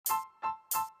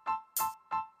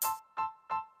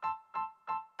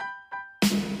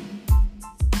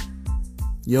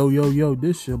Yo,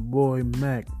 this your boy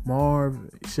Mac Marv,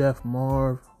 Chef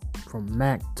Marv from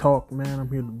Mac Talk, man.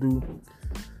 I'm here to do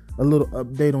a little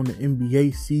update on the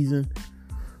NBA season,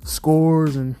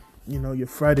 scores, and, your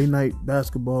Friday night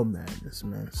basketball madness,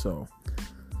 man. So,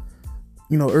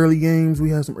 early games, we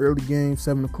had some early games,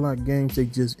 7 o'clock games, they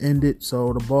just ended.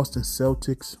 So, the Boston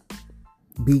Celtics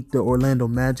beat the Orlando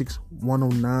Magic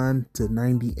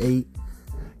 109-98.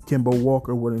 Kemba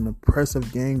Walker with an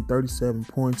impressive game, 37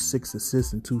 points, 6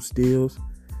 assists, and 2 steals.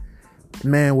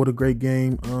 Man, what a great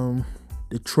game.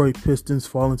 Detroit Pistons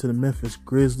falling to the Memphis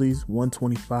Grizzlies,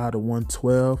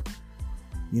 125-112.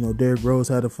 Derrick Rose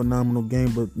had a phenomenal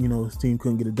game, but, his team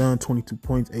couldn't get it done. 22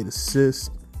 points, 8 assists.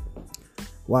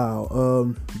 Wow.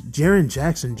 Jaren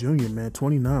Jackson Jr., man,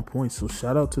 29 points. So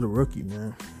shout out to the rookie,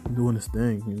 man, doing his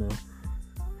thing,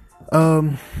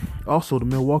 Also, the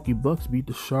Milwaukee Bucks beat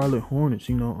the Charlotte Hornets.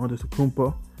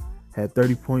 Antetokounmpo had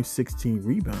 30 points, 16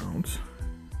 rebounds,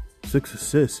 6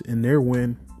 assists in their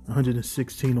win,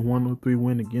 116-103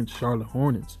 win against Charlotte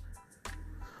Hornets.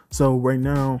 So right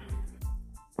now,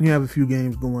 we have a few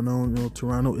games going on.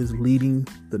 Toronto is leading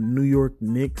the New York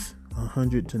Knicks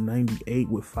 100-98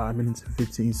 with 5 minutes and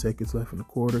 15 seconds left in the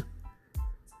quarter.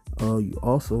 You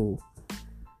also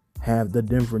have the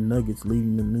Denver Nuggets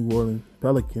leading the New Orleans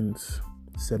Pelicans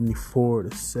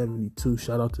 74-72.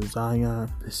 Shout out to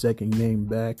Zion, his second game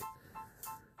back.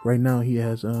 Right now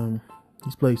he's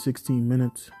played 16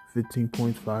 minutes, 15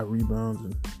 points, 5 rebounds,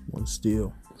 and 1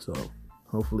 steal. So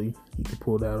hopefully he can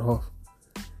pull that off.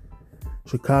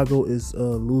 Chicago is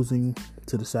losing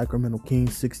to the Sacramento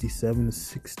Kings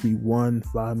 67-61,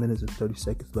 5 minutes and 30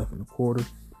 seconds left in the quarter.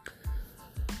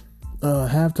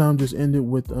 Halftime just ended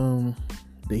with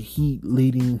the Heat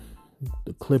leading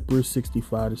the Clippers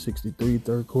 65-63.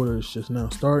 Third quarter is just now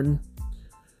starting.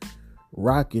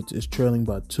 Rockets is trailing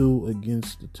by 2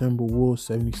 against the Timberwolves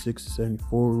 76-74.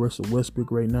 Russell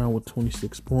Westbrook right now with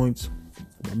 26 points.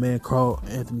 My man Karl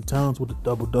Anthony Towns with a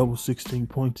double-double, 16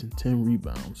 points and 10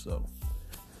 rebounds. So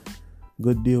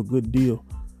good deal.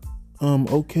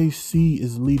 OKC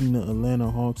is leading the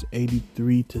Atlanta Hawks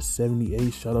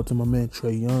 83-78. Shout out to my man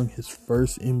Trae Young, his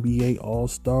first NBA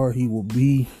All-Star. He will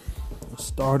be a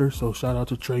starter, so shout out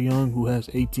to Trae Young, who has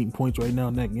 18 points right now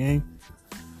in that game.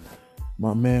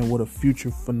 My man, what a future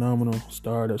phenomenal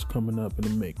star that's coming up in the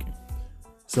making.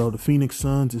 So the Phoenix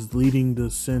Suns is leading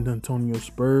the San Antonio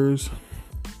Spurs.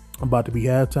 About to be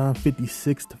halftime,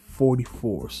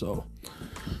 56-44. So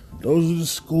those are the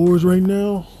scores right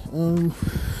now.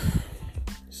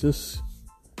 It's just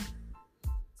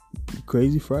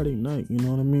crazy Friday night, you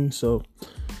know what I mean? So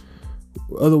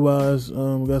otherwise,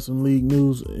 we got some league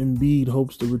news. Embiid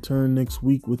hopes to return next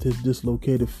week with his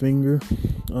dislocated finger.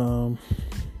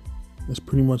 That's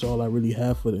pretty much all I really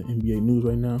have for the NBA news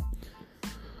right now.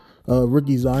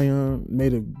 Rookie Zion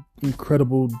made an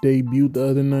incredible debut the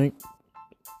other night.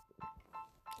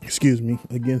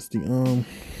 Against the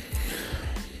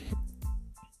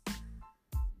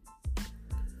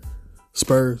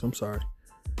Spurs. I'm sorry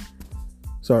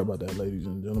about that, ladies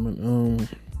and gentlemen.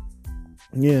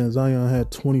 Zion had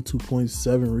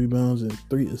 22.7 rebounds and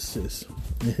 3 assists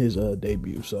in his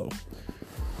debut. So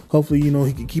hopefully, he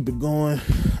can keep it going.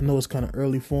 I know it's kind of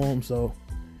early for him, so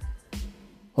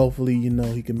hopefully,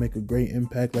 he can make a great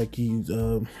impact like he's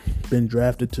been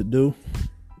drafted to do.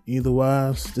 Either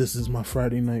wise, this is my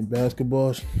Friday night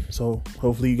basketball, so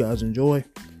hopefully you guys enjoy.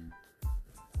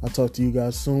 I'll talk to you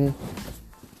guys soon,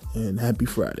 and happy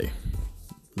Friday.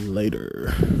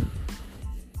 Later.